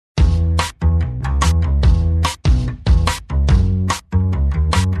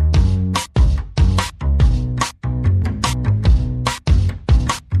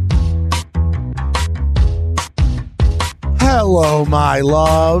Hello, my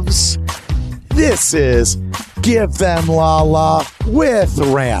loves. This is Give Them Lala with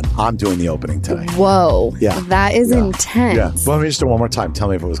Rand. I'm doing the opening today. Whoa. Yeah. That is intense. Yeah. Well, let me just do it one more time. Tell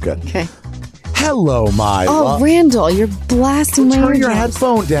me if it was good. Okay. Hello, my love. Randall, you're blasting my Turn your eardrums.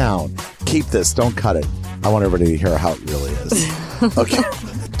 headphone down. Keep this. Don't cut it. I want everybody to hear how it really is. Okay.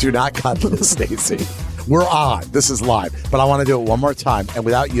 Do not cut this, Stacey. We're on. This is live. But I want to do it one more time and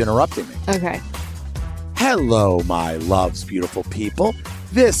without you interrupting me. Okay. Hello, my loves, beautiful people.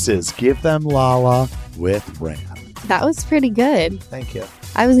 This is Give Them Lala with Rand. That was pretty good. Thank you.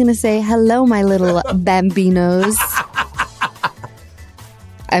 I was going to say, hello, my little bambinos.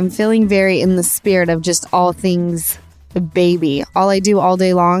 I'm feeling very in the spirit of just all things baby. All I do all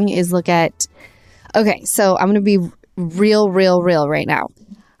day long is look at... Okay, so I'm going to be real right now.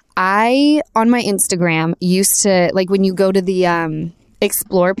 I, on my Instagram, used to, like when you go to the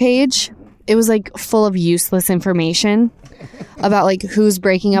Explore page, it was like full of useless information about like who's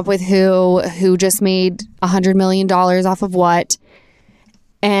breaking up with who just made $100 million off of what.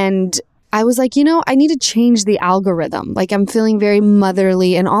 And I was like, I need to change the algorithm. Like I'm feeling very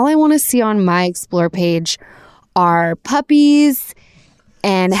motherly and all I want to see on my Explore page are puppies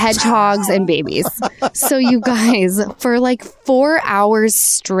and hedgehogs and babies. So you guys, for like 4 hours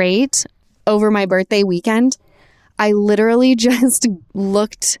straight over my birthday weekend, I literally just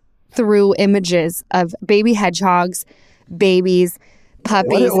looked through images of baby hedgehogs, babies,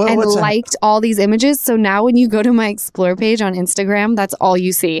 puppies, liked all these images. So now when you go to my Explore page on Instagram, that's all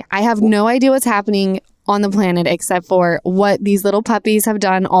you see. I have no idea what's happening on the planet except for what these little puppies have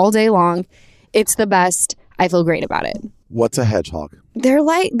done all day long. It's the best. I feel great about it. What's a hedgehog? They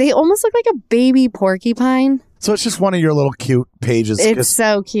almost look like a baby porcupine. So it's just one of your little cute pages. It's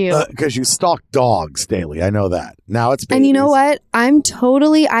so cute. Because you stalk dogs daily. I know that. Now it's babies. And you know what? I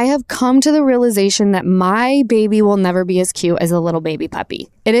have come to the realization that my baby will never be as cute as a little baby puppy.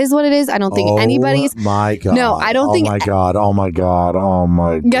 It is what it is. I don't think anybody's... Oh my God. No, I don't think... Oh my God. Oh my God. Oh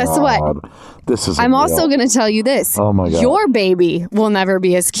my God. Guess what? This is I'm also going to tell you this. Oh my God. Your baby will never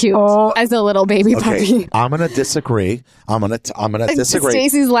be as cute as a little baby puppy. I'm going to disagree. I'm going to disagree.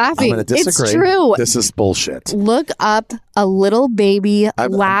 Stacey's laughing. I'm going to disagree. It's true. This is bullshit. Look up a little baby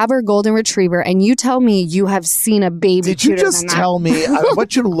lab or golden retriever and you tell me you have seen a baby Did you just tell me? I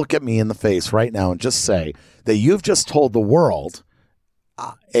want you to look at me in the face right now and just say that you've just told the world,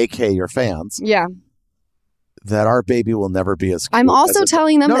 aka your fans, that our baby will never be as cute. I'm also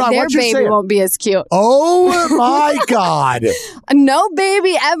telling them that their baby won't be as cute. Oh my God. No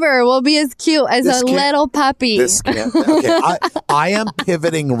baby ever will be as cute as a little puppy. Okay, I am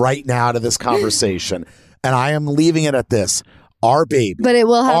pivoting right now to this conversation and I am leaving it at this. Our baby. But it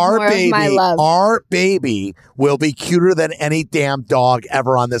will have more of my love. Our baby will be cuter than any damn dog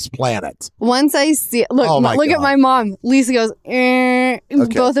ever on this planet. Once I see... Look at my mom. Lisa goes, Okay.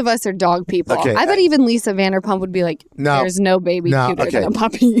 Both of us are dog people. Okay. I bet even Lisa Vanderpump would be like, there's no baby cuter than a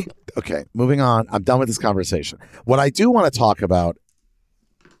puppy. Okay, moving on. I'm done with this conversation. What I do want to talk about...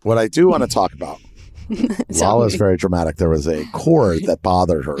 Lala's very dramatic. There was a cord that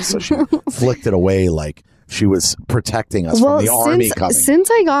bothered her, so she flicked it away like... She was protecting us from the army coming. Since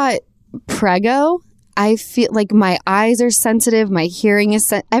I got Prego, I feel like my eyes are sensitive, my hearing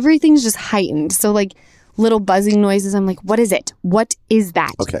is everything's just heightened. So like little buzzing noises, I'm like, what is it? What is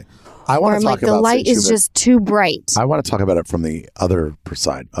that? Okay. I want to talk about the light is just too bright. I want to talk about it from the other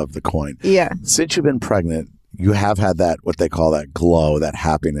side of the coin. Yeah. Since you've been pregnant, you have had that, what they call that glow, that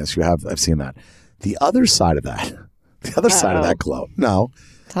happiness. I've seen that. The other side of that, side of that glow. No.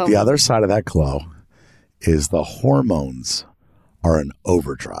 Other side of that glow is the hormones are in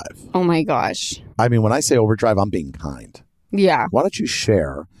overdrive. Oh my gosh. I mean, when I say overdrive, I'm being kind. Yeah. Why don't you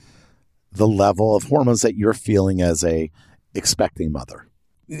share the level of hormones that you're feeling as a expecting mother?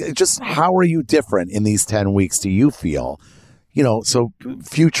 Just how are you different in these 10 weeks do you feel? So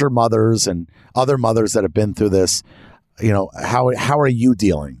future mothers and other mothers that have been through this, how are you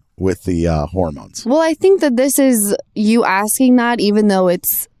dealing with the hormones? Well, I think that this is you asking that, even though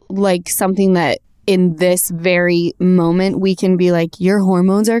it's like something that in this very moment, we can be like, your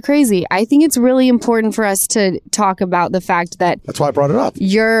hormones are crazy. I think it's really important for us to talk about the fact that... That's why I brought it up.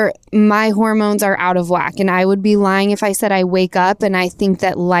 My hormones are out of whack. And I would be lying if I said I wake up and I think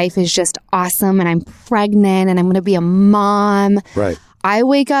that life is just awesome and I'm pregnant and I'm going to be a mom. Right. I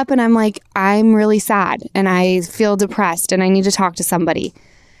wake up and I'm like, I'm really sad and I feel depressed and I need to talk to somebody.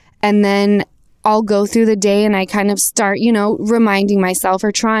 And then I'll go through the day and I kind of start, reminding myself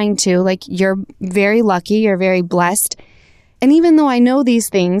or trying to, like, you're very lucky, you're very blessed. And even though I know these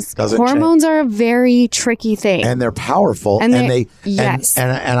things, hormones are a very tricky thing. And they're powerful. And they yes.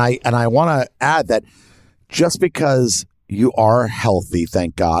 And I want to add that just because you are healthy,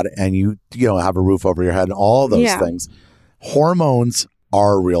 thank God, and you have a roof over your head and all those things. Hormones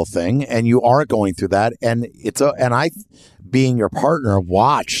are a real thing, and you are going through that. And I, being your partner,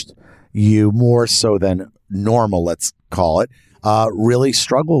 watched you more so than normal, let's call it, really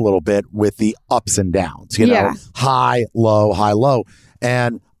struggle a little bit with the ups and downs, high, low.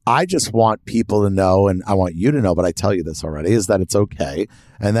 And I just want people to know, and I want you to know, but I tell you this already, is that it's okay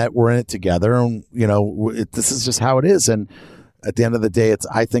and that we're in it together. And, this is just how it is. And at the end of the day,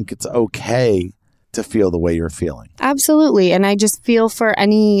 I think it's okay to feel the way you're feeling. Absolutely. And I just feel for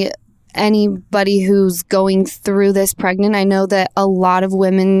anybody who's going through this pregnant. I know that a lot of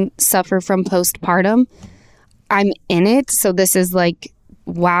women suffer from postpartum. I'm in it. So this is like,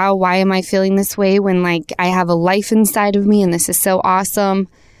 wow, why am I feeling this way when like I have a life inside of me and this is so awesome?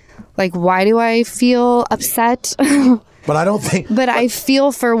 Like, why do I feel upset? But I don't think. But I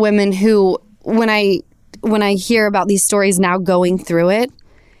feel for women who, when I hear about these stories now going through it,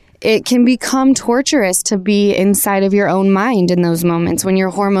 it can become torturous to be inside of your own mind in those moments when your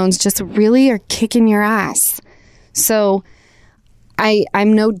hormones just really are kicking your ass. So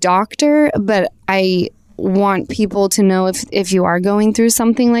I'm no doctor, but I want people to know if you are going through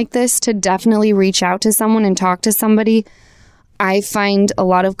something like this, to definitely reach out to someone and talk to somebody. I find a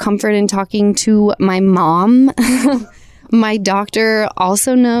lot of comfort in talking to my mom. My doctor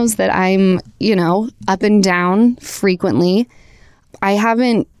also knows that I'm, up and down frequently. I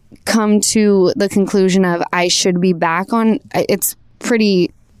haven't come to the conclusion of I should be back on. It's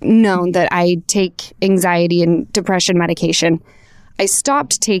pretty known that I take anxiety and depression medication. I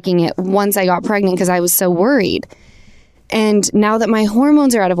stopped taking it once I got pregnant because I was so worried. And now that my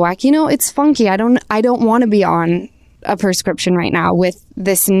hormones are out of whack, it's funky. I don't want to be on a prescription right now with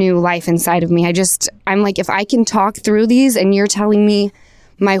this new life inside of me. I'm like, if I can talk through these and you're telling me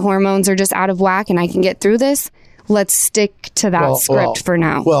my hormones are just out of whack and I can get through this, let's stick to that script for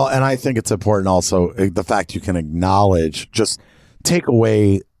now. Well, and I think it's important also the fact you can acknowledge, just take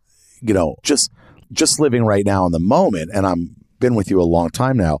away, just living right now in the moment. And I'm been with you a long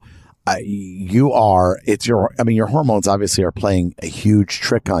time now. Your hormones obviously are playing a huge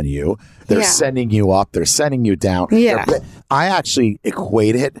trick on you. They're sending you up, they're sending you down. Yeah. I actually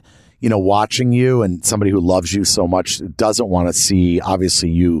equate it, watching you, and somebody who loves you so much doesn't want to see, obviously,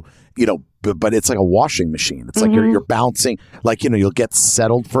 you, but it's like a washing machine. It's like you're bouncing, like, you'll get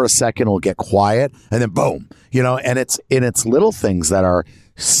settled for a second, it'll get quiet, and then boom, and it's little things that are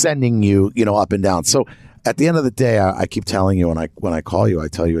sending you, up and down. So at the end of the day, I keep telling you when I call you, I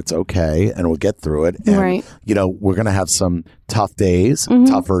tell you it's okay and we'll get through it. And, right. We're going to have some tough days,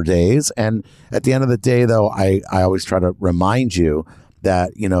 tougher days. And at the end of the day, though, I always try to remind you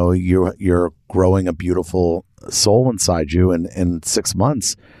that, you're growing a beautiful soul inside you. And in 6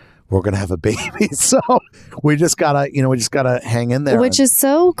 months, we're going to have a baby. So we just gotta hang in there. Which is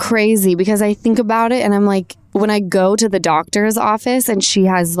so crazy because I think about it and I'm like, when I go to the doctor's office and she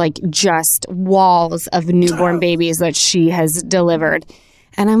has like just walls of newborn babies that she has delivered.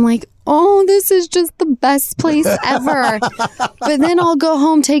 And I'm like, oh, this is just the best place ever. But then I'll go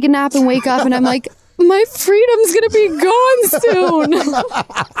home, take a nap and wake up and I'm like, my freedom's going to be gone soon.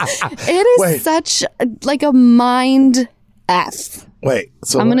 It is such like a mind F. Wait,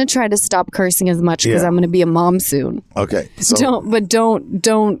 so I'm going to try to stop cursing as much because I'm going to be a mom soon. Okay. So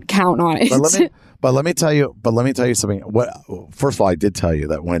don't count on it. But let me tell you something. First of all, I did tell you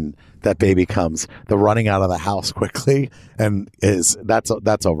that when that baby comes, the running out of the house quickly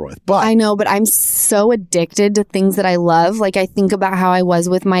that's over with. But I know, but I'm so addicted to things that I love. Like I think about how I was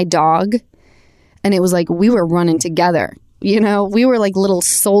with my dog, and it was like we were running together. We were like little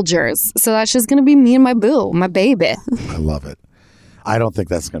soldiers. So that's just gonna be me and my boo, my baby. I love it. I don't think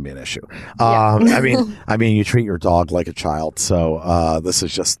that's going to be an issue. I mean, you treat your dog like a child, so this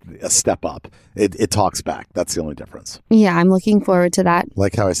is just a step up. It talks back. That's the only difference. Yeah, I'm looking forward to that.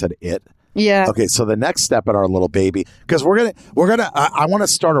 Like how I said it. Yeah. Okay, so the next step in our little baby, because I want to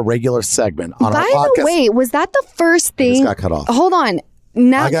start a regular segment on our podcast. By the way, was that the first thing? I just got cut off. Hold on.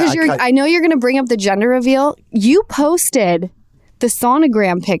 Now, because I know you're going to bring up the gender reveal. You posted the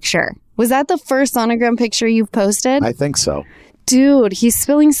sonogram picture. Was that the first sonogram picture you've posted? I think so. Dude, he's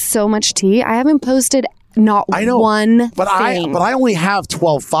spilling so much tea. I haven't posted one thing. But I only have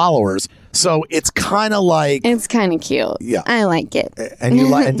 12 followers, so it's kind of like... It's kind of cute. Yeah. I like it. And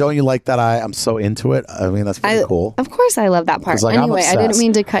and don't you like that I'm so into it? I mean, that's pretty cool. Of course I love that part. Like, anyway, I didn't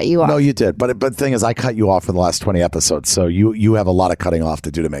mean to cut you off. No, you did. But the thing is, I cut you off for the last 20 episodes, so you have a lot of cutting off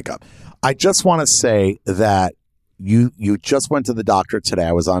to do to make up. I just want to say that you just went to the doctor today.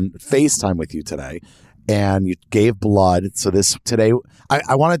 I was on FaceTime with you today. and you gave blood. So this today,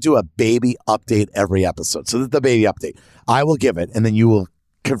 I want to do a baby update every episode. So this is the baby update. I will give it, and then you will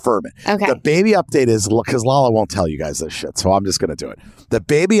confirm it. Okay. The baby update is, because Lala won't tell you guys this shit, so I'm just going to do it. The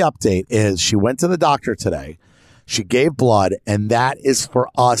baby update is she went to the doctor today. She gave blood, and that is for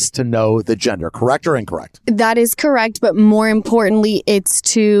us to know the gender. Correct or incorrect? That is correct, but more importantly, it's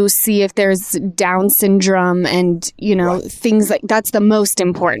to see if there's Down syndrome and, things like that's the most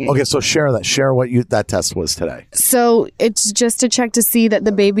important. Okay, so share that. Share what that test was today. So it's just to check to see that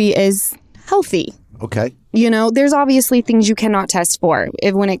the baby is healthy. Okay. There's obviously things you cannot test for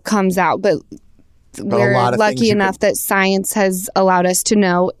when it comes out, but we're lucky enough that science has allowed us to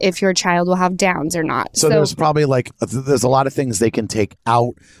know if your child will have Downs or not. So there's probably there's a lot of things they can take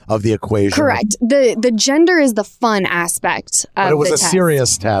out of the equation. Correct. The gender is the fun aspect of But it was the a test.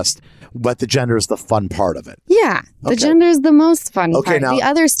 serious test, but the gender is the fun part of it. Yeah. The gender is the most fun part. Now, the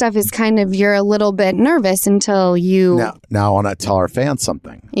other stuff is kind of you're a little bit nervous until you... Now I want to tell our fans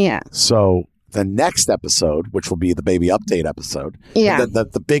something. Yeah. So the next episode, which will be the baby update episode,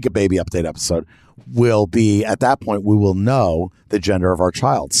 the big baby update episode, will be, at that point, we will know the gender of our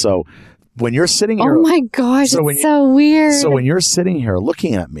child. So when you're sitting here... Oh my gosh, it's so weird. So when you're sitting here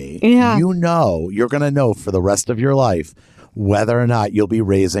looking at me, you're going to know for the rest of your life whether or not you'll be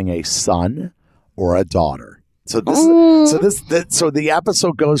raising a son or a daughter. So the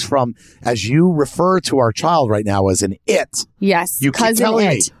episode goes from, as you refer to our child right now as an it. Yes, you keep telling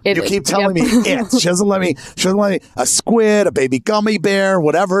me. You keep telling me it. She doesn't let me. A squid, a baby gummy bear,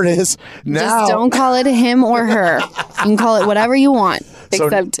 whatever it is. Now, just don't call it him or her. You can call it whatever you want,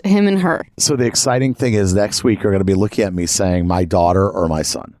 except him and her. So the exciting thing is, next week you're going to be looking at me saying my daughter or my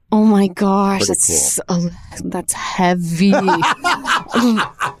son. Oh my gosh, Pretty that's heavy.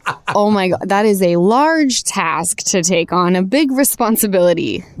 Oh my God, that is a large task to take on, a big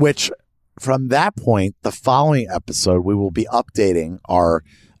responsibility. Which, from that point, the following episode, we will be updating our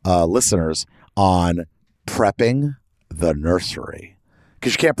listeners on prepping the nursery.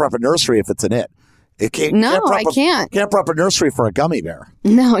 Because you can't prep a nursery if it's an it. I can't. Can't prep a nursery for a gummy bear.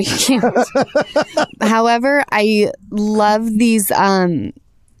 No, you can't. However, I love these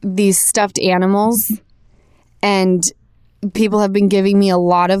stuffed animals, and people have been giving me a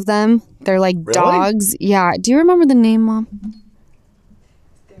lot of them. They're like dogs. Yeah. Do you remember the name, Mom?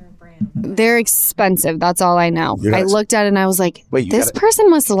 They're expensive. That's all I know. I looked at it and I was like, this person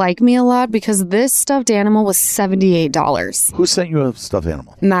must like me a lot because this stuffed animal was $78. Who sent you a stuffed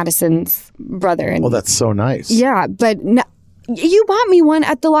animal? Madison's brother. Well, that's so nice. Yeah, but you bought me one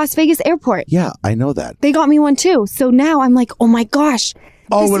at the Las Vegas airport. Yeah, I know that. They got me one too. So now I'm like, oh my gosh.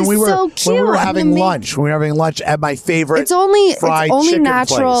 When we were having lunch at my favorite it's only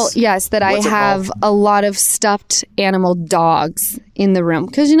natural place. Yes, that I have a lot of stuffed animal dogs in the room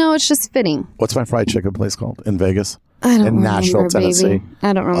because it's just fitting. What's my fried chicken place called in Vegas? I don't remember, Nashville, Tennessee. Baby.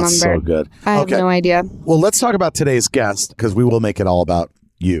 I don't remember. That's so good. I have no idea. Well, let's talk about today's guest because we will make it all about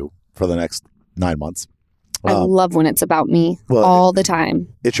you for the next 9 months. I love when it's about me all the time.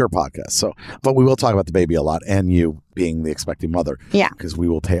 It's your podcast. But we will talk about the baby a lot and you being the expecting mother. Yeah. Because we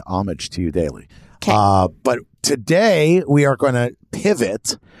will pay homage to you daily. Okay. But today we are going to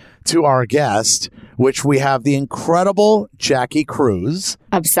pivot to our guest, which we have the incredible Jackie Cruz.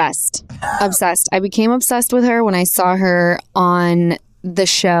 Obsessed. I became obsessed with her when I saw her on the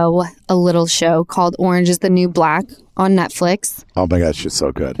show, a little show called Orange is the New Black on Netflix. Oh my God, she's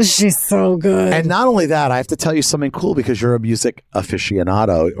so good. She's so good. And not only that, I have to tell you something cool because you're a music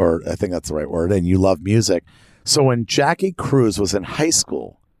aficionado, or I think that's the right word, and you love music. So when Jackie Cruz was in high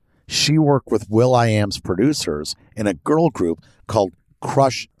school, she worked with will.i.am's producers in a girl group called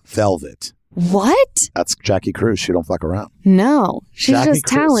Crush Velvet. What? That's Jackie Cruz. She don't fuck around. No, she's Jackie just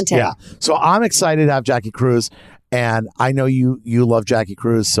Cruz. talented. Yeah. So I'm excited to have Jackie Cruz. And I know you love Jackie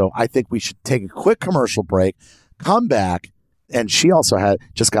Cruz, so I think we should take a quick commercial break, come back, and she also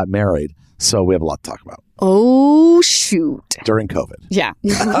just got married, so we have a lot to talk about. Oh, shoot. During COVID. Yeah.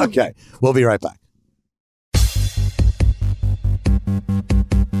 Okay. We'll be right back.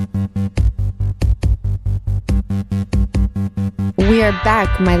 We are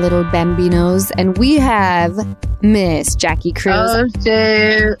back, my little bambinos, and we have Miss Jackie Cruz. Oh,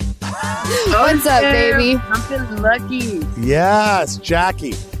 shit. What's up, baby? I'm feeling lucky. Yes,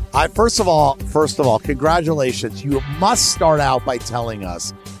 Jackie. First of all, congratulations. You must start out by telling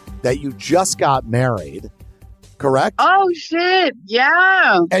us that you just got married, correct? Oh, shit.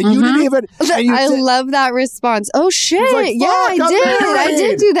 Yeah. And you didn't even... I love that response. Oh, shit. Like, yeah, I did. married. I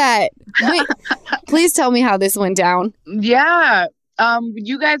did do that. Wait, please tell me how this went down. Yeah.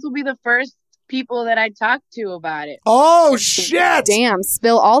 You guys will be the first people that I talked to about it. Oh, shit. Damn,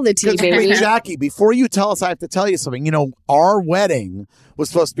 spill all the tea, 'Cause, baby. wait, Jackie, before you tell us, I have to tell you something. You know, our wedding was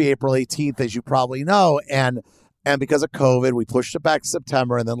supposed to be April 18th, as you probably know. And because of COVID, we pushed it back to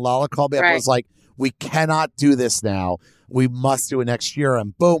September. And then Lala called me up and Right. was like, we cannot do this now. We must do it next year.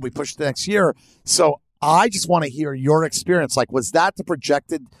 And boom, we pushed it next year. So I just want to hear your experience. Like, was that the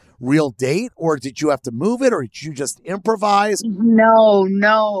projected real date, or did you have to move it, or did you just improvise?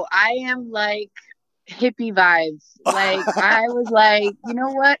 No, I am like hippie vibes. Like I was like, you know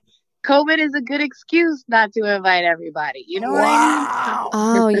what? COVID is a good excuse not to invite everybody. You know what I Wow.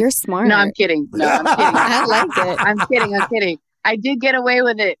 Oh, you're smart. mean? No, I'm kidding. No, I'm kidding. I like it. I'm kidding. I did get away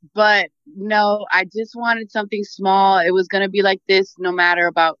with it, but no, I just wanted something small. It was going to be like this no matter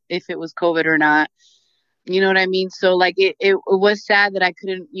about if it was COVID or not. You know what I mean? So like it was sad that I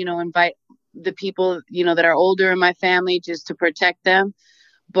couldn't, invite the people, that are older in my family just to protect them.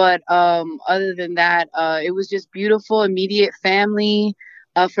 But other than that, it was just beautiful, immediate family.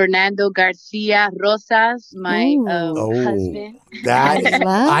 Fernando Garcia Rosas, my Ooh. husband. That I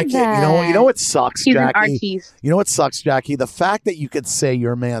love I can't. You know what sucks, He's an Jackie? artiste. You know what sucks, Jackie? The fact that you could say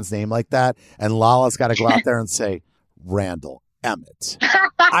your man's name like that, and Lala's got to go out there and say Randall Emmett.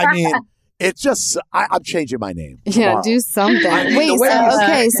 I mean, it's just I'm changing my name. Yeah, tomorrow. do something. I mean, Wait,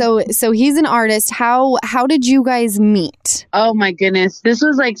 the way so he's an artist. How did you guys meet? Oh my goodness. This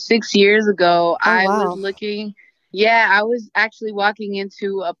was like 6 years ago. I wow. was looking. Yeah, I was actually walking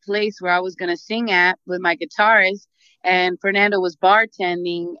into a place where I was going to sing at with my guitarist, and Fernando was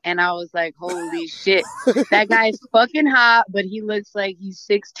bartending, and I was like, holy shit, that guy's fucking hot, but he looks like he's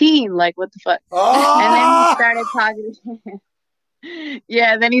 16. Like, what the fuck? And then he started talking to me.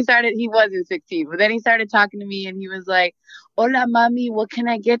 Yeah, he wasn't 16, but then he started talking to me and he was like, hola, mami, what can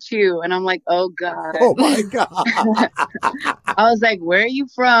I get you? And I'm like, oh, God. Oh, my God. I was like, where are you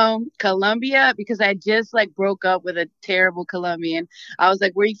from? Colombia? Because I just like broke up with a terrible Colombian. I was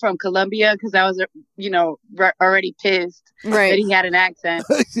like, where are you from? Colombia? Because I was, already pissed that Right. he had an accent.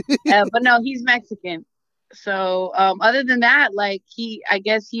 But no, he's Mexican. So other than that, like I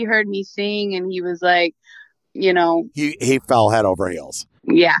guess he heard me sing and he was like, He fell head over heels.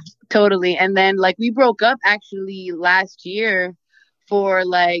 yeah, totally. And then like we broke up actually last year for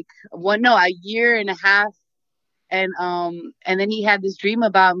like a year and a half. And then he had this dream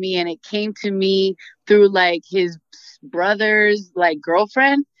about me, and it came to me through like his brother's like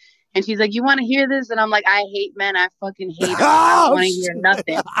girlfriend. And she's like, you want to hear this? And I'm like, I hate men. I fucking hate them. I don't want to hear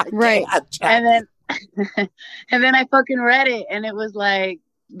nothing. Right. And then and then I fucking read it, and it was like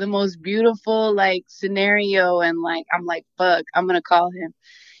the most beautiful like scenario, and like I'm like, fuck, I'm gonna call him.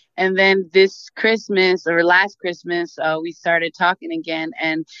 And then this Christmas or last Christmas, we started talking again,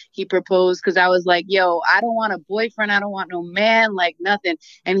 and he proposed because I was like, yo, I don't want a boyfriend, I don't want no man, like nothing.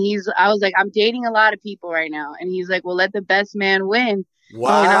 And I was like, I'm dating a lot of people right now, and he's like, well, let the best man win.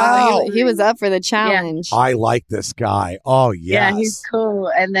 Wow. He was up for the challenge. I like this guy. Oh, yes. Yeah, he's cool.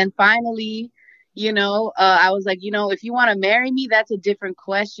 And then finally, I was like, if you want to marry me, that's a different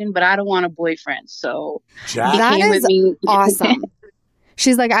question, but I don't want a boyfriend. So Jack. he That came is with me. awesome.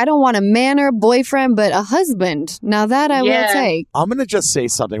 She's like, I don't want a man or a boyfriend, but a husband. Now that I will Yeah. take. I'm going to just say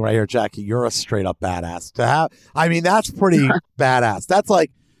something right here, Jackie. You're a straight up badass. That's pretty badass. That's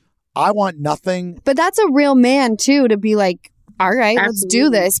like, I want nothing. But that's a real man too, to be like, all right, let's do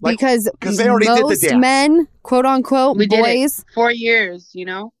Absolutely. this, Like, because 'cause they already did the most dance. men, quote unquote, We did it. boys, 4 years,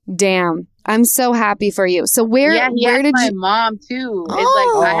 damn, I'm so happy for you. So where he where asked did my you? mom too.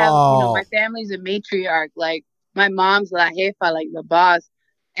 It's like I have, Oh. my family's a matriarch. Like my mom's la jefa, like the boss.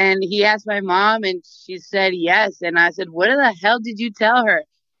 And he asked my mom, and she said yes. And I said, what the hell did you tell her?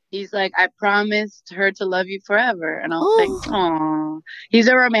 He's like, I promised her to love you forever. And I was like, oh, he's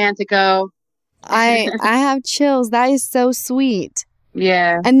a romantico. I have chills. That is so sweet.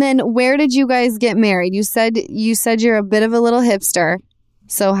 Yeah. And then where did you guys get married? You said you're a bit of a little hipster.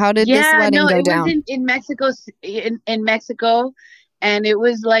 So how did this wedding go it down? was in Mexico, in Mexico, and it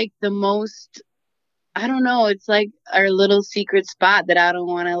was like the most. I don't know. It's like our little secret spot that I don't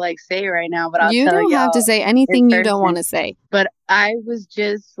want to like say right now, but I'll You tell don't y'all. have to say anything you don't person. want to say. But I was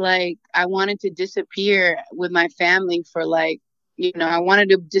just like, I wanted to disappear with my family for like, I wanted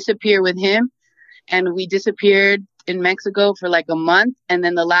to disappear with him. And we disappeared in Mexico for like a month. And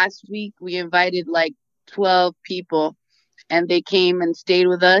then the last week we invited like 12 people, and they came and stayed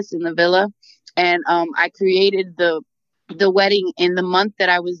with us in the villa. And I created the wedding in the month that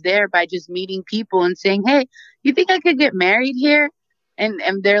I was there by just meeting people and saying, hey, you think I could get married here? And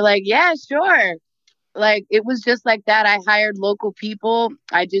they're like, yeah, sure. Like, it was just like that. I hired local people.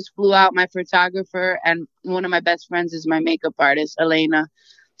 I just flew out my photographer, and one of my best friends is my makeup artist, Elena.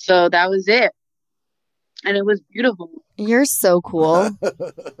 So that was it. and it was beautiful. You're so cool.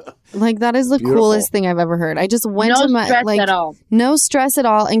 Like, that is the Beautiful. coolest thing I've ever heard. I just went No to my stress like at all. no stress at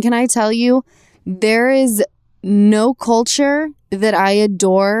all. And can I tell you, there is no culture that I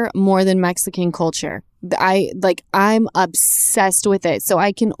adore more than Mexican culture. I'm obsessed with it. So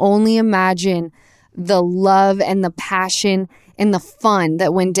I can only imagine the love and the passion and the fun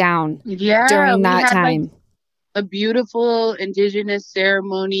that went down Yeah, during we that had, time. like, a beautiful indigenous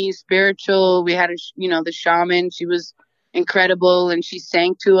ceremony, spiritual. We had the shaman. She was incredible, and she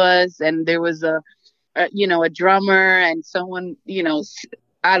sang to us. And there was a drummer and someone.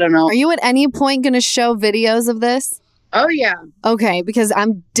 I don't know. Are you at any point going to show videos of this? Oh yeah, Okay, because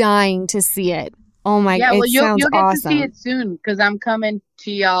I'm dying to see it. Oh my, yeah. it Well, you'll sounds get awesome. to see it soon because I'm coming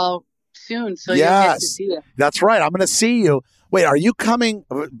to y'all soon, so you'll get to Yes. see it. That's right. I'm going to see you. Wait, are you coming?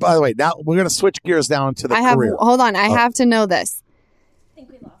 By the way, now we're going to switch gears down to the career. Hold on, I Oh. have to know this.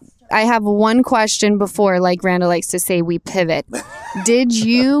 I have one question before, like Randall likes to say, we pivot. Did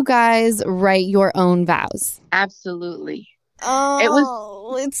you guys write your own vows? Absolutely.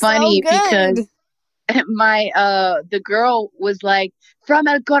 Oh, it's Funny so good. because the girl was like, from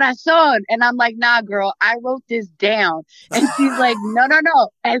el corazon, and I'm like, nah girl, I wrote this down. And she's like, no,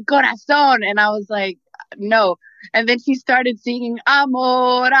 el corazon. And I was like, no. And then she started singing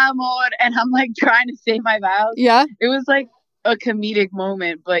amor, amor, and I'm like trying to say my vows. Yeah. It was like a comedic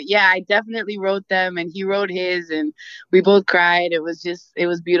moment, but yeah, I definitely wrote them, and he wrote his, and we both cried. It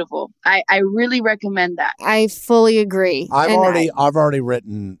was beautiful. I really recommend that. I fully agree. I've And already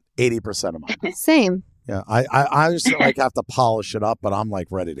written 80% of mine. same. Yeah, I just like have to polish it up, but I'm like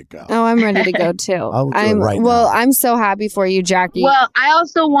ready to go. Oh, I'm ready to go too. I'll do it right now. I'm so happy for you, Jackie. Well, I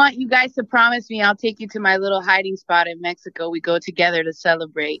also want you guys to promise me I'll take you to my little hiding spot in Mexico. We go together to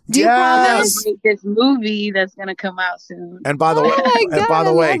celebrate. Do you Yes. promise? Celebrate this movie that's gonna come out soon. And by the Oh way, my God, I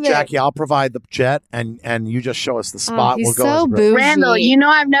love it. Jackie, I'll provide the jet, and you just show us the spot. he's We'll go. so as- bougie. Randall, you know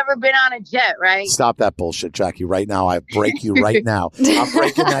I've never been on a jet, right? Stop that bullshit, Jackie. Right now, I break you right now. I'm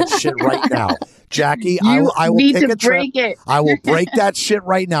breaking that shit right now, Jackie. I will need pick to a trip. break it. I will break that shit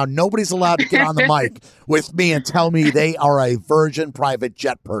right now. Nobody's allowed to get on the mic with me and tell me they are a Virgin private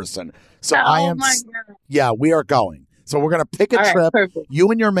jet person. So I am. my God. Yeah, we are going. So we're gonna pick a All right, trip. perfect. You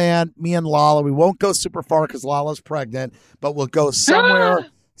and your man, me and Lala. We won't go super far because Lala's pregnant, but we'll go somewhere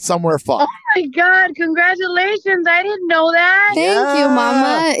fun. Oh my God! Congratulations! I didn't know that. Thank you,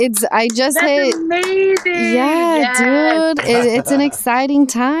 Mama. I just That's hit. amazing. Yeah, Yes. dude. It's an exciting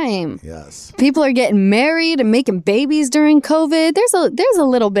time. Yes. People are getting married and making babies during COVID. There's a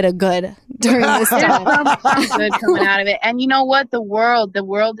little bit of good during this There's time. something good coming out of it. And you know what? The world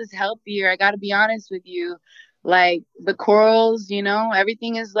is healthier. I got to be honest with you. Like the corals,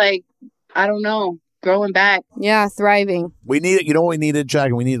 everything is like, I don't know, growing back. Yeah, thriving. We need. You know what we needed,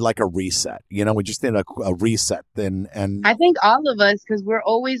 Jack? We needed like a reset. We just need a reset. And I think all of us, because we're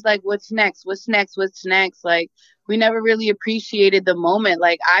always like, what's next? What's next? What's next? Like, we never really appreciated the moment.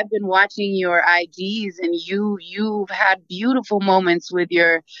 Like, I've been watching your IGs, and you've had beautiful moments with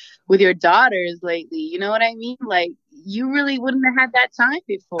your daughters lately. You know what I mean? Like, you really wouldn't have had that time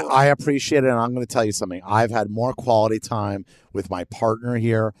before. I appreciate it, and I'm going to tell you something. I've had more quality time with my partner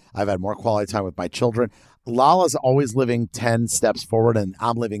here. I've had more quality time with my children. Lala's always living 10 steps forward, and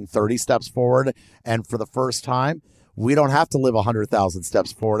I'm living 30 steps forward. And for the first time, we don't have to live 100,000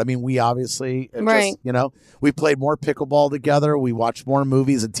 steps forward. I mean, we obviously, Right. we played more pickleball together. We watched more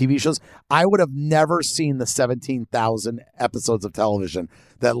movies and TV shows. I would have never seen the 17,000 episodes of television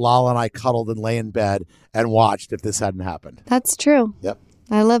that Lala and I cuddled and lay in bed and watched if this hadn't happened. That's true. Yep.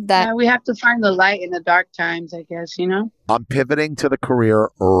 I love that. Yeah, we have to find the light in the dark times, I guess, I'm pivoting to the career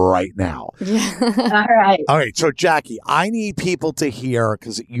right now. Yeah. All right. All right, so Jackie, I need people to hear,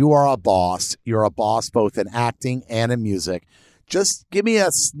 because you are a boss. You're a boss both in acting and in music. Just give me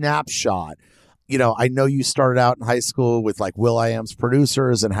a snapshot. I know you started out in high school with like will.i.am's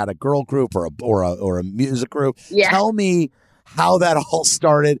producers and had a girl group or a music group. Yeah. Tell me how that all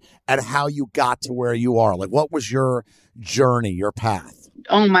started and how you got to where you are. Like, what was your journey, your path?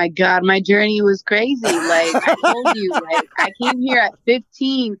 Oh my God, my journey was crazy. Like I told you, like I came here at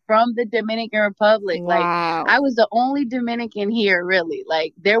 15 from the Dominican Republic. Like Wow. I was the only Dominican here, really.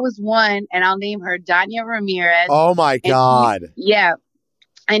 Like there was one, and I'll name her Danya Ramirez. Oh my God. Yeah.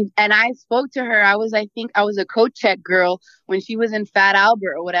 And I spoke to her. I think I was a Coachette girl when she was in Fat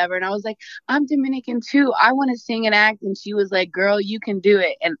Albert or whatever. And I was like, I'm Dominican too. I want to sing and act. And she was like, girl, you can do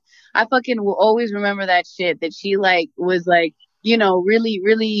it. And I fucking will always remember that shit, that she was really,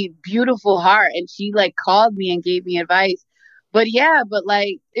 really beautiful heart. And she called me and gave me advice. But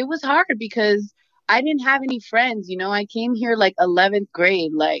it was hard because I didn't have any friends. I came here 11th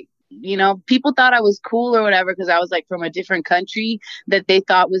grade. you know, people thought I was cool or whatever because I was like from a different country that they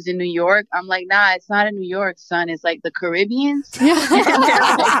thought was in New York. I'm like, nah, it's not in New York, son. It's like the Caribbeans.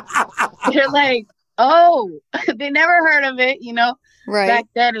 They're like, oh, they never heard of it, you know. Right. Back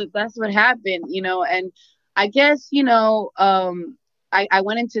then, that's what happened, you know. And I guess, you know, I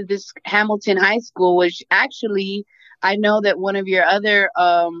went into this Hamilton High School, which actually I know that one of your other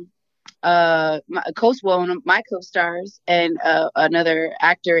one of my co-stars and another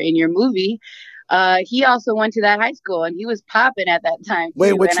actor in your movie, he also went to that high school and he was popping at that time.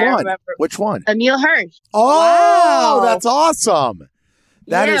 Wait, too. which And one? Which one? Emil Hirsch. Oh, Wow. that's awesome.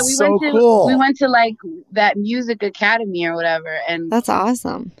 That is so cool. We went to like that music academy or whatever. And That's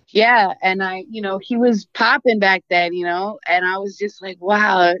awesome. yeah. And you know, he was popping back then, you know, and I was just like,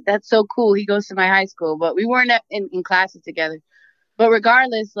 wow, that's so cool. He goes to my high school, but we weren't in classes together. But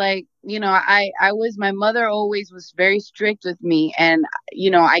regardless, like, you know, my mother always was very strict with me. And,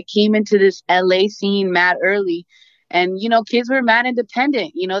 you know, I came into this LA scene mad early and, you know, kids were mad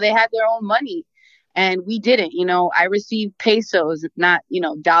independent. You know, they had their own money and we didn't. You know, I received pesos, not, you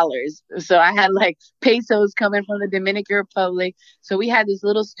know, dollars. So I had like pesos coming from the Dominican Republic. So we had this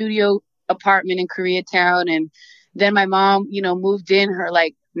little studio apartment in Koreatown. And then my mom, you know, moved in her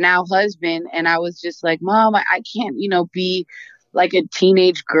like now husband. And I was just like, Mom, I can't, you know, be like a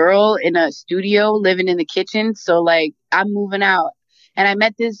teenage girl in a studio living in the kitchen. So like I'm moving out. And I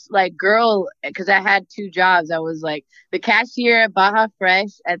met this like girl because I had 2 jobs. I was like the cashier at Baja Fresh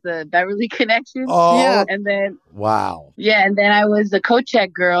at the Beverly Connection. Oh, Yeah. And then wow. yeah, and then I was the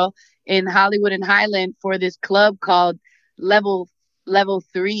co-check girl in Hollywood and Highland for this club called Level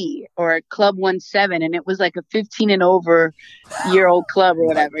 3 or Club 17, and it was like a 15 and over year old club or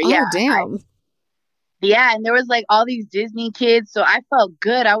whatever. Yeah. Oh, damn. Yeah, and there was like all these Disney kids, so I felt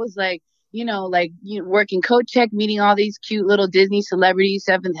good. I was like, you know, like working co-check, meeting all these cute little Disney celebrities,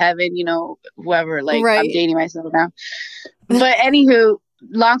 Seventh Heaven, you know, whoever. Like Right. I'm dating myself now. But anywho,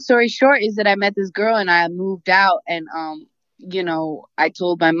 long story short is that I met this girl and I moved out, and you know, I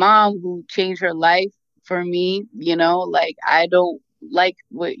told my mom, who changed her life for me, you know, like I don't like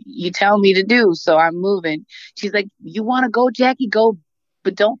what you tell me to do, so I'm moving. She's like, you want to go, Jackie? Go.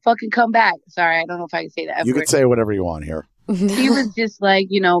 But don't fucking come back. Sorry, I don't know if I can say that. You can say whatever you want here. He was just like,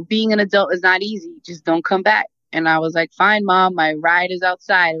 you know, being an adult is not easy. Just don't come back. And I was like, fine, Mom, my ride is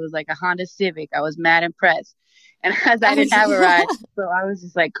outside. It was like a Honda Civic. I was mad impressed. And as I didn't have a ride, so I was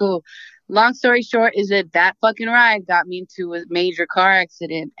just like, cool. Long story short is that fucking ride got me into a major car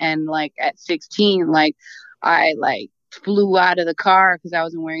accident. And like at 16, like I like flew out of the car because I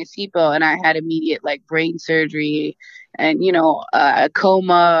wasn't wearing a seatbelt, and I had immediate like brain surgery and, you know, a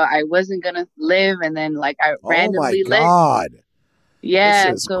coma. I wasn't gonna live, and then like I randomly oh my God. lived.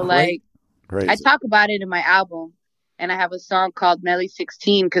 Yeah, This is so great. like Crazy. I talk about it in my album, and I have a song called Melly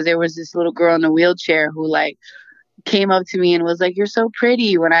 16 because there was this little girl in a wheelchair who like came up to me and was like, "You're so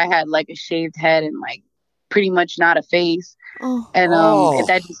pretty," when I had like a shaved head and like pretty much not a face. Oh. And Oh.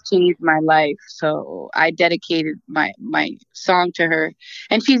 that just changed my life. So I dedicated my song to her.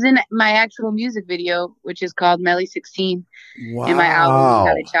 And she's in my actual music video, which is called Melly 16 Wow. in my album,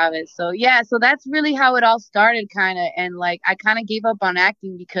 Cali Chavez. So yeah, so that's really how it all started kind of. And like, I kind of gave up on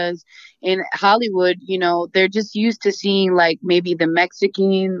acting because in Hollywood, you know, they're just used to seeing like maybe the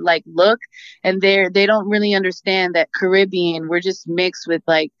Mexican like look. And they don't really understand that Caribbean, we're just mixed with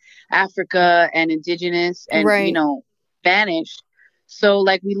like Africa and indigenous and, Right. you know, Spanish. So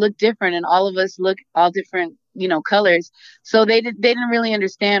like we look different, and all of us look all different, you know, colors. So they didn't really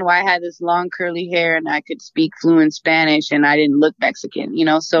understand why I had this long curly hair and I could speak fluent Spanish and I didn't look Mexican, you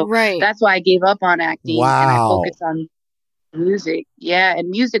know. So Right. that's why I gave up on acting and I Wow. focused on music. Yeah, and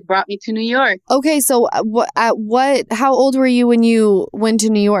music brought me to New York. Okay, so how old were you when you went to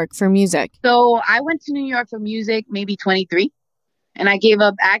New York for music? So I went to New York for music maybe 23. And I gave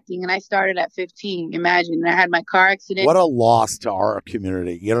up acting, and I started at 15. Imagine, I had my car accident. What a loss to our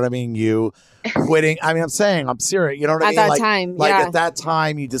community. You know what I mean? You quitting. I mean, I'm serious. You know what I At mean? that like, time, like yeah. at that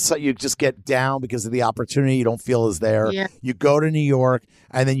time, you just get down because of the opportunity you don't feel is there. Yeah. You go to New York,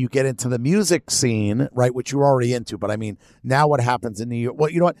 and then you get into the music scene, right? Which you're already into. But I mean, now what happens in New York? Well,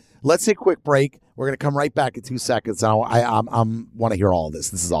 you know what? Let's take a quick break. We're going to come right back in 2 seconds. I want to hear all of this.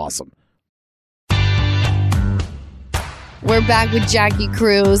 This is awesome. We're back with Jackie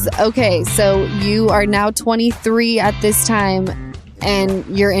Cruz. Okay, so you are now 23 at this time, and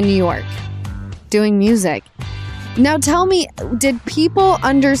you're in New York doing music. Now tell me, did people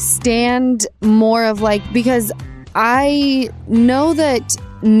understand more of like, because I know that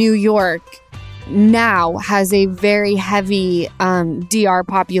New York now has a very heavy DR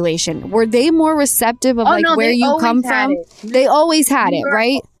population. Were they more receptive of Oh, like no, where they you always come had from? it. They always had New it, York-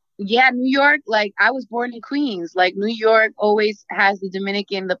 right? yeah, New York, like I was born in Queens. Like New York always has the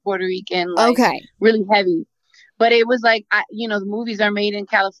Dominican, the Puerto Rican, like Okay. really heavy. But it was like, the movies are made in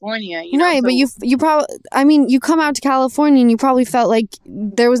California, Right, so but you probably, I mean, you come out to California and you probably felt like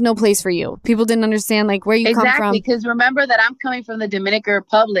there was no place for you. People didn't understand like where you come from. exactly, because remember that I'm coming from the Dominican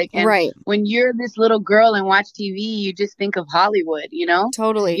Republic, and Right. when you're this little girl and watch TV, you just think of Hollywood,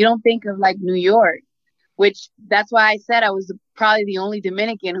 Totally. You don't think of like New York, which that's why I said I was probably the only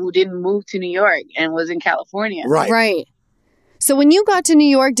Dominican who didn't move to New York and was in California. Right. So when you got to New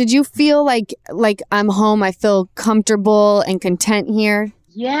York, did you feel like I'm home? I feel comfortable and content here?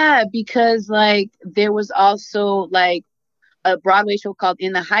 Yeah, because like there was also like a Broadway show called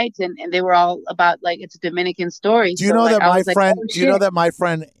In the Heights, and they were all about like it's a Dominican story. Do you know that my friend? Oh, do you know that my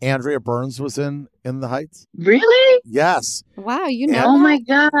friend Andrea Burns was in the Heights? Really? Yes. Wow, you know. Oh that? my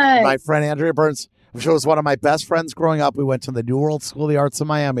God. My friend Andrea Burns. She was one of my best friends growing up. We went to the New World School of the Arts in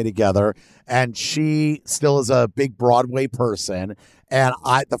Miami together, and she still is a big Broadway person. And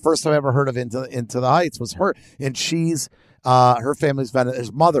the first time I ever heard of Into the Heights was her, and she's her family's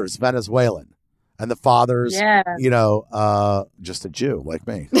his mother's Venezuelan, and the father's just a Jew like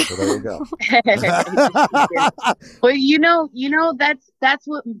me. So there you go. Well, that's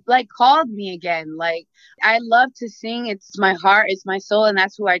what like called me again. Like I love to sing. It's my heart, it's my soul, and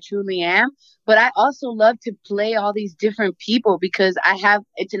that's who I truly am. But I also love to play all these different people because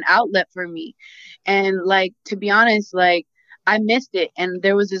it's an outlet for me. And like, to be honest, like I missed it. And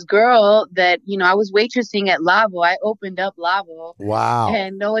there was this girl that, I was waitressing at Lavo. I opened up Lavo. Wow.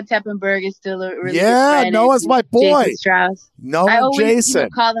 And Noah Teppenberg is still a really good yeah, friend. Noah's my boy. Jason Strauss. Noah I and always, Jason.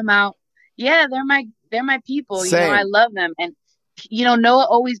 call them out. Yeah, they're my people. Same. I love them. And Noah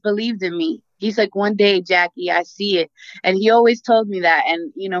always believed in me. He's like, one day, Jackie, I see it. And he always told me that.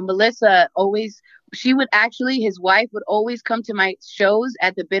 And, Melissa always, his wife would always come to my shows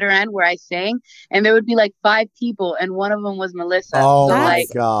at the bitter end where I sang. And there would be like 5 people. And one of them was Melissa. Oh, so, my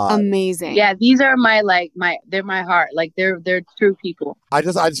God. Amazing. Yeah, these are they're my heart. Like they're true people. I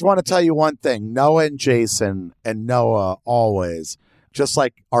just want to tell you one thing. Noah and Jason and Noah always, just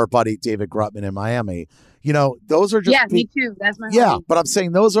like our buddy David Grutman in Miami, those are just me too. That's my homie. But I'm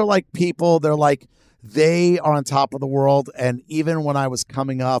saying those are like people. They're like they are on top of the world. And even when I was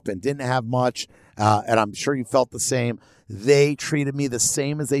coming up and didn't have much, and I'm sure you felt the same, they treated me the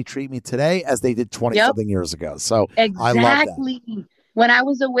same as they treat me today as they did 20 something years ago. So exactly. I love that. When I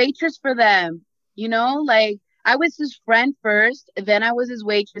was a waitress for them, like I was his friend first, then I was his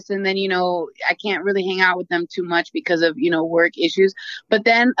waitress, and then I can't really hang out with them too much because of work issues. But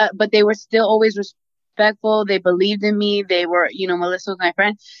then, but they were still always respectful. They believed in me. They were, Melissa was my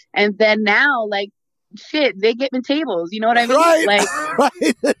friend. And then now, like, shit, they get me tables. You know what I mean? Right. Like,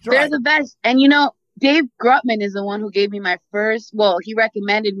 they're the best. And, Dave Grutman is the one who gave me he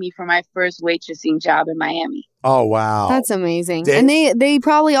recommended me for my first waitressing job in Miami. Oh, wow. That's amazing. And they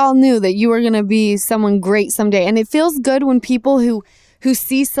probably all knew that you were going to be someone great someday. And it feels good when people who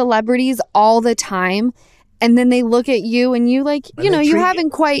see celebrities all the time, and then they look at you and you like, you haven't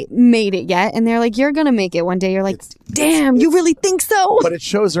quite made it yet. And they're like, you're going to make it one day. You're like, damn, you really think so? But it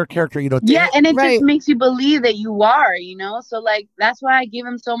shows her character, Yeah, and it just makes you believe that you are, So, like, that's why I give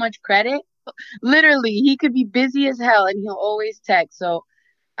him so much credit. Literally, he could be busy as hell and he'll always text. So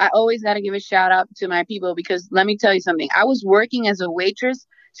I always got to give a shout out to my people because let me tell you something. I was working as a waitress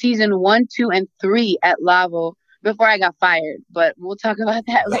season 1, 2, and 3 at Lavo before I got fired, but we'll talk about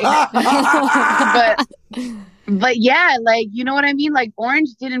that later. but yeah, like, you know what I mean? Like Orange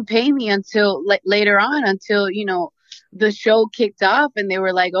didn't pay me until later on, until, the show kicked off and they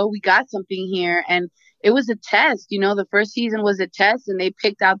were like, oh, we got something here. And it was a test, the first season was a test and they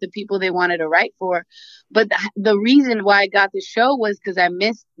picked out the people they wanted to write for. But the reason why I got the show was because I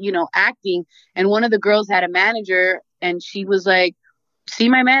missed, acting. And one of the girls had a manager and she was like, see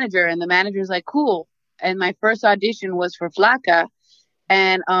my manager. And the manager's like, cool. And my first audition was for Flaca.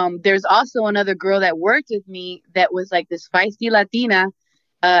 And there's also another girl that worked with me that was like this feisty Latina.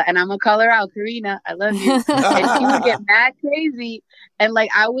 And I'm going to call her out, Karina. I love you. And she would get mad crazy. And like,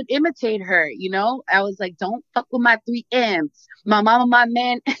 I would imitate her, I was like, don't fuck with my 3 M's. My mama, my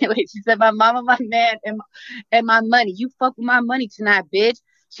man. Wait, she said, my mama, my man, and my money. You fuck with my money tonight, bitch.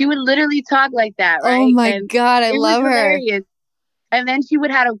 She would literally talk like that, right? Oh my God, I love her. Hilarious. And then she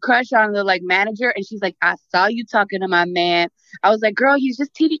would have a crush on the like manager. And she's like, I saw you talking to my man. I was like, girl, he's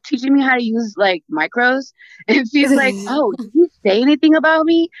just teaching me how to use like micros. And she's like, oh, did you say anything about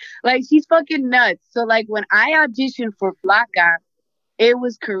me? Like, she's fucking nuts. So like when I auditioned for Flaca, it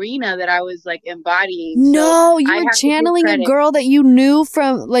was Karina that I was like embodying. No, you were channeling a girl that you knew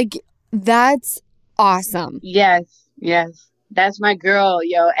from like, that's awesome. Yes. That's my girl,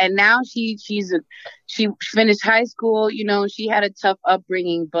 yo. And now she finished high school. You know, she had a tough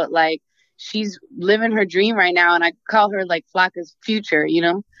upbringing, but like she's living her dream right now. And I call her like Flocka's future, you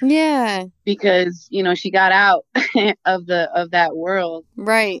know? Yeah. Because, you know, she got out of that world.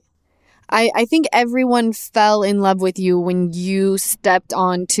 Right. I think everyone fell in love with you when you stepped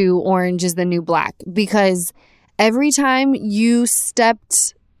onto Orange is the New Black, because every time you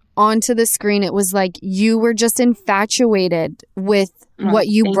stepped onto the screen, it was like you were just infatuated with what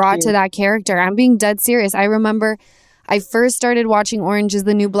you brought to that character. I'm being dead serious. I remember I first started watching Orange is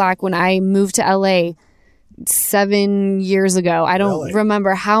the New Black when I moved to LA 7 years ago. I don't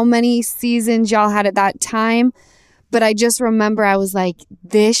remember how many seasons y'all had at that time, but I just remember I was like,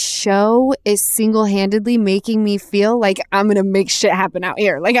 this show is single-handedly making me feel like I'm going to make shit happen out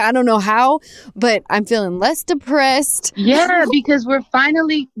here. Like, I don't know how, but I'm feeling less depressed. Yeah, because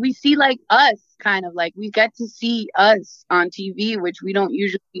we see like us, kind of like we get to see us on TV, which we don't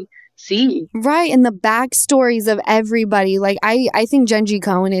usually see. Right, and the backstories of everybody. Like, I think Jenji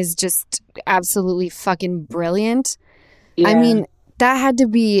Cohen is just absolutely fucking brilliant. Yeah. I mean, that had to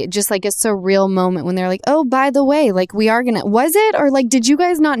be just like a surreal moment when they're like, oh, by the way, like we are gonna, was it? Or like, did you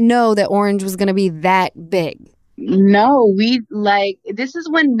guys not know that Orange was gonna be that big? No, this is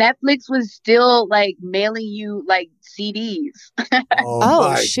when Netflix was still like mailing you like CDs.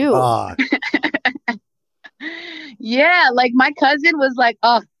 Oh shoot. Yeah, like my cousin was like,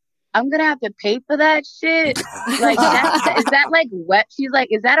 oh, I'm gonna have to pay for that shit. Like, is that like web? She's like,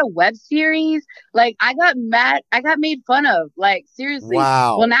 is that a web series? Like, I got mad. I got made fun of. Like, seriously.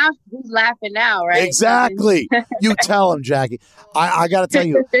 Wow. Well, now who's laughing now, right? Exactly. You tell him, Jackie. I got to tell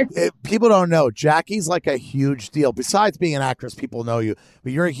you, people don't know. Jackie's like a huge deal. Besides being an actress, people know you,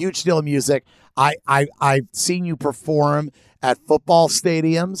 but you're a huge deal in music. I've seen you perform at football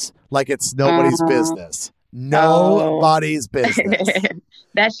stadiums like it's nobody's business. Nobody's business.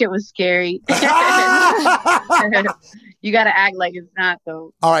 That shit was scary. You got to act like it's not,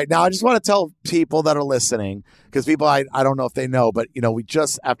 though. All right. Now, I just want to tell people that are listening, because people, I don't know if they know, but, you know, we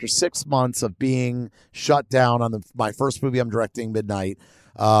just, after 6 months of being shut down on my first movie I'm directing, Midnight,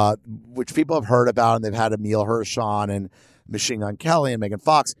 which people have heard about, and they've had Emile Hirsch on and Machine Gun Kelly and Megan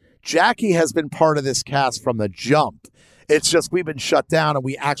Fox. Jackie has been part of this cast from the jump. It's just we've been shut down and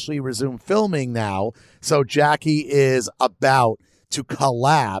we actually resume filming now. So Jackie is about to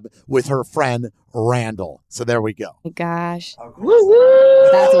collab with her friend Randall. So there we go. Oh my gosh. Woo-woo!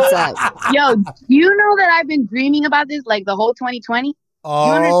 That's what's up. Yo, you know that I've been dreaming about this like the whole 2020? Oh.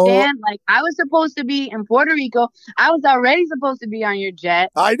 You understand? Like, I was supposed to be in Puerto Rico. I was already supposed to be on your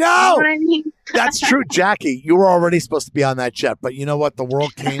jet. I know. You know what I mean? That's true, Jackie. You were already supposed to be on that jet. But you know what? The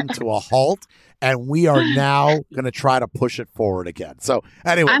world came to a halt. And we are now going to try to push it forward again. So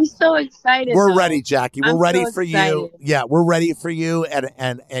anyway, I'm so excited. We're ready, Jackie. We're ready for excited. you. Yeah, we're ready for you,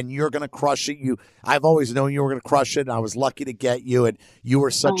 and you're going to crush it. I've always known you were going to crush it, and I was lucky to get you. And you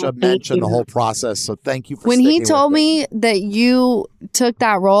were such a mensch in the whole process. So thank you for. When he told me that you took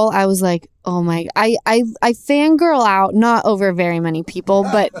that role, I was like, oh my! I fangirl out, not over very many people,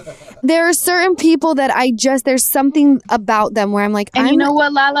 but there are certain people that there's something about them where I'm like, and you know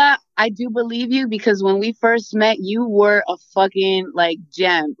what, Lala? I do believe you, because when we first met, you were a fucking like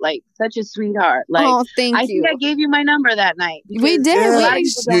gem, like such a sweetheart. Like, oh, thank you. I think I gave you my number that night. We did. Yeah,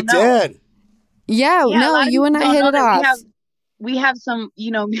 you did. Yeah, no, you and I hit it off. We have some,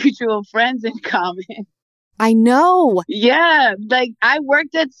 mutual friends in common. I know. Yeah, like I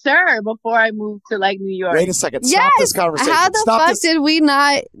worked at SUR before I moved to like New York. Wait a second. Stop this conversation. How the fuck did we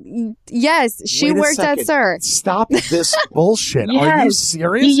not? Yes, she worked at SUR. Stop this bullshit. Yes. Are you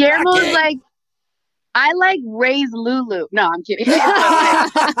serious? Guillermo's like, I like raised Lulu. No, I'm kidding.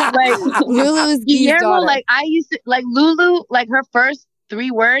 Like Lulu's Guillermo. Like I used to like Lulu. Like her first 3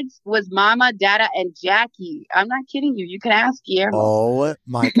 words was Mama, Dada, and Jackie. I'm not kidding you. You can ask Guillermo. Oh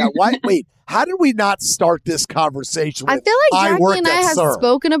my God! Wait. How did we not start this conversation? I feel like Jackie and I have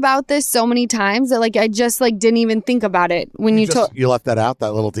spoken about this so many times that like I just like didn't even think about it when you told. You left that out,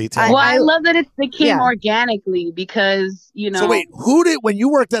 that little detail. Well, I love that it became organically because So wait, when you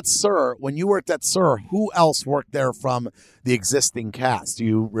worked at SUR? Who else worked there from the existing cast? Do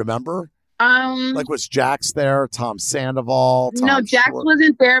you remember? Like was Jax there? Tom Sandoval? No, Jax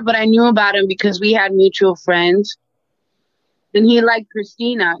wasn't there, but I knew about him because we had mutual friends. And he liked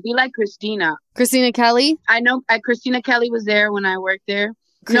Christina. Christina Kelly? I know. Christina Kelly was there when I worked there.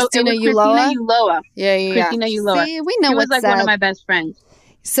 Christina Ulloa? Christina Ulloa. Yeah. Christina Ulloa. See, we know she was like one of my best friends.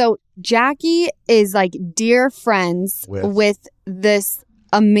 So Jackie is like dear friends with this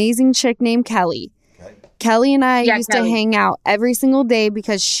amazing chick named Kelly. Okay. Kelly and I used to hang out every single day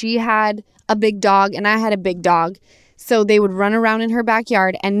because she had a big dog and I had a big dog. So they would run around in her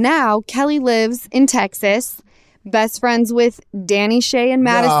backyard. And now Kelly lives in Texas, best friends with Danny, Shay, and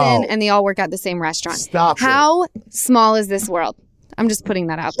Madison, and they all work at the same restaurant. Stop it. How small is this world? I'm just putting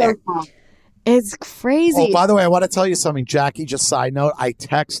that out there. small. It's crazy. Oh, by the way, I want to tell you something, Jackie. Just side note, I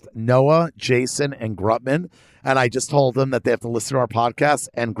text Noah, Jason, and Grutman, and I just told them that they have to listen to our podcast.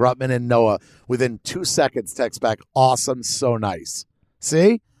 And Grutman and Noah, within 2 seconds, text back, "Awesome, so nice."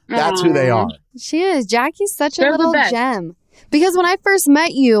 See, that's who they are. She is. Jackie's such a They're the little best. gem. Because when I first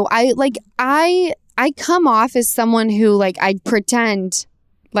met you, I come off as someone who I pretend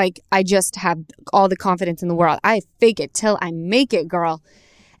like I just have all the confidence in the world. I fake it till I make it, girl.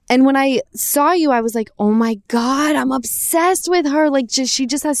 And when I saw you, I was like, oh my God, I'm obsessed with her. She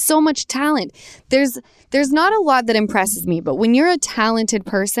just has so much talent. There's not a lot that impresses me, but when you're a talented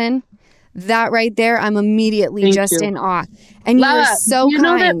person, that right there, I'm immediately Thank just you. in awe. And you're Love, so you kind.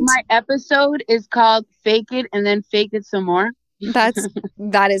 know that my episode is called "Fake It and Then Fake It Some More."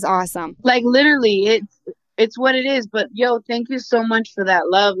 That is awesome. Like literally, it's what it is. But yo, thank you so much for that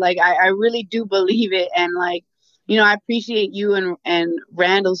love. I really do believe it, and I appreciate you and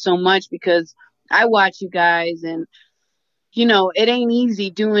Randall so much because I watch you guys, and it ain't easy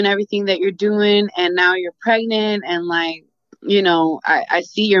doing everything that you're doing, and now you're pregnant, and I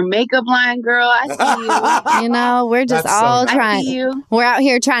see your makeup line, girl. I see you. We're just That's so all nice. I trying. see you. We're out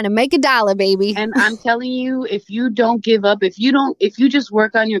here trying to make $1, baby. And I'm telling you, if you don't give up, if you just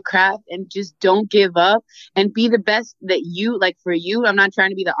work on your craft and just don't give up and be the best that you for you, I'm not trying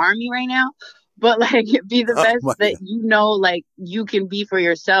to be the army right now, but be the best my that you can be for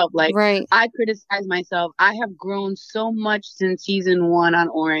yourself. Right. I criticize myself. I have grown so much since season 1 on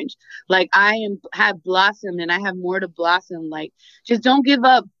Orange. Have blossomed and I have more to blossom. Just don't give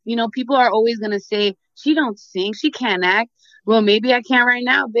up. People are always going to say, she don't sing, she can't act. Well, maybe I can't right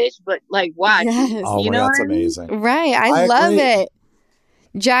now, bitch, but watch. Yes. Oh, You my know God, that's what I mean? amazing. Right. I I love agree. it.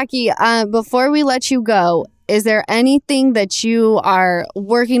 Jackie, before we let you go, is there anything that you are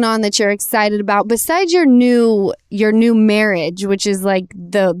working on that you're excited about besides your new marriage, which is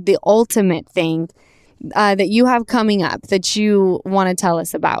the ultimate thing that you have coming up that you want to tell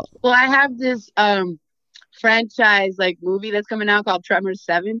us about? Well, I have this franchise movie that's coming out called Tremors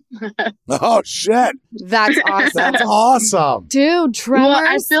 7. Oh shit, That's awesome. that's awesome. Dude, Tremors. Well,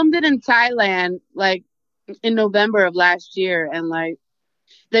 I filmed it in Thailand in November of last year, and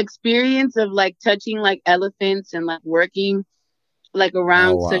the experience of touching elephants and working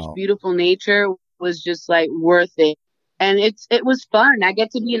around Oh, wow. such beautiful nature was just worth it. And it was fun. I get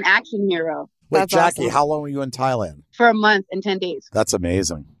to be an action hero Wait, That's Jackie, awesome. how long were you in Thailand? for a month and 10 days. That's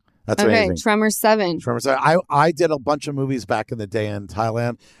amazing. That's Okay, amazing. Tremors 7. I did a bunch of movies back in the day in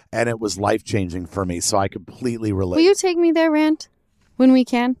Thailand, and it was life-changing for me, so I completely relate. Will you take me there, Rand, when we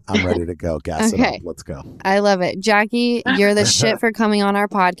can? I'm ready to go. Gas it Okay. up. Let's go. I love it. Jackie, you're the shit for coming on our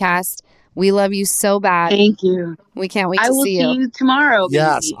podcast. We love you so bad. Thank you. We can't wait I to will see see you. you tomorrow.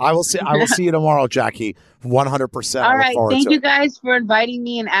 Yes, baby. I will see you tomorrow, Jackie. 100%. All I look right. forward Thank to you it. guys for inviting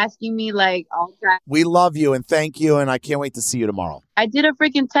me and asking me all the time. We love you and thank you, and I can't wait to see you tomorrow. I did a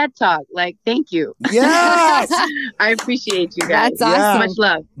freaking TED Talk. Thank you. Yes, I appreciate you guys. That's awesome. Much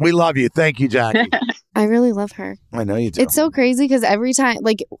love. we love you. Thank you, Jackie. I really love her. I know you do. It's so crazy because every time,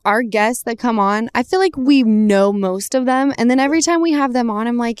 our guests that come on, I feel like we know most of them. And then every time we have them on,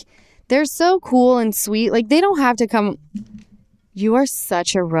 I'm like, they're so cool and sweet. They don't have to come. You are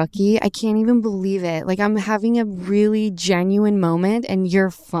such a rookie. I can't even believe it. I'm having a really genuine moment, and your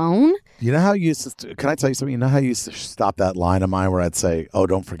phone? You know how you used to, can I tell you something? You know how you used to stop that line of mine where I'd say, "Oh,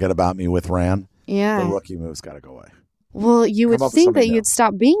 don't forget about me" with Ran? Yeah. The rookie move's got to go away. Well, you would Come up with think that something new. you'd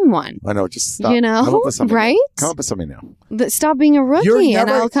stop being one. I know, just stop. You know, Come up with something right? New. Come up with something new. Stop being a rookie, You're and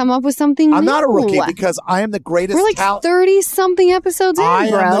never- I'll come up with something I'm new. not a rookie because I am the greatest We're talent. 30-something episodes in, I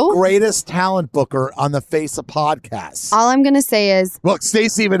am the bro. greatest talent booker on the face of podcasts. All I'm going to say is, Look,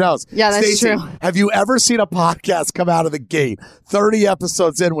 Stacey even knows. Yeah, that's Stacey, true. have you ever seen a podcast come out of the gate 30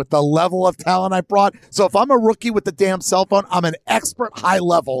 episodes in with the level of talent I brought? So if I'm a rookie with the damn cell phone, I'm an expert high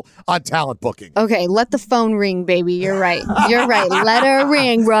level on talent booking. okay, let the phone ring, baby. You're right. You're right. Let her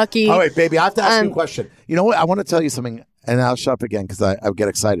ring, rookie. Oh, wait, baby, I have to ask you a question. You know what? I want to tell you something, and I'll shut up again because I get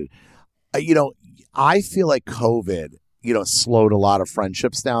excited. I feel like COVID, slowed a lot of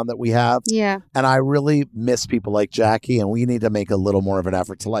friendships down that we have. Yeah. And I really miss people like Jackie, and we need to make a little more of an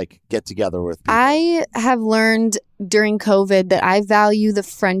effort to get together with people. I have learned during COVID that I value the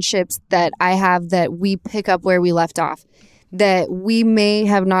friendships that I have, that we pick up where we left off. That we may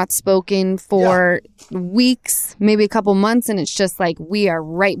have not spoken for weeks, maybe a couple months, and it's just we are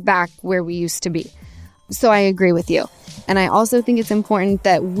right back where we used to be. So I agree with you. And I also think it's important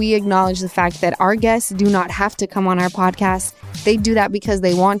that we acknowledge the fact that our guests do not have to come on our podcast. They do that because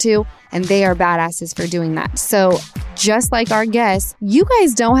they want to, and they are badasses for doing that. So just like our guests, you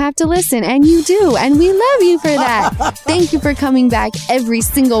guys don't have to listen, and you do. And we love you for that. Thank you for coming back every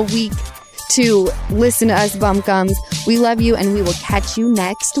single week to listen to us bum gums. We love you, and we will catch you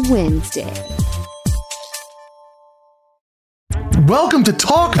next Wednesday. Welcome to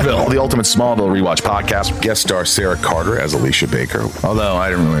Talkville, the ultimate Smallville rewatch podcast. Guest star Sarah Carter as Alicia Baker, although I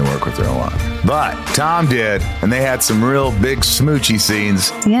didn't really work with her a lot. But Tom did, and they had some real big smoochy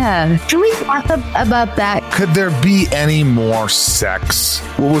scenes. Yeah. Can we talk about that? Could there be any more sex?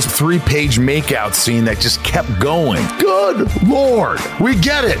 What was a 3-page makeout scene that just kept going? Good Lord. We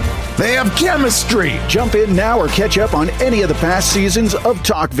get it. They have chemistry. Jump in now or catch up on any of the past seasons of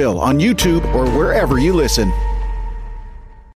Talkville on YouTube or wherever you listen.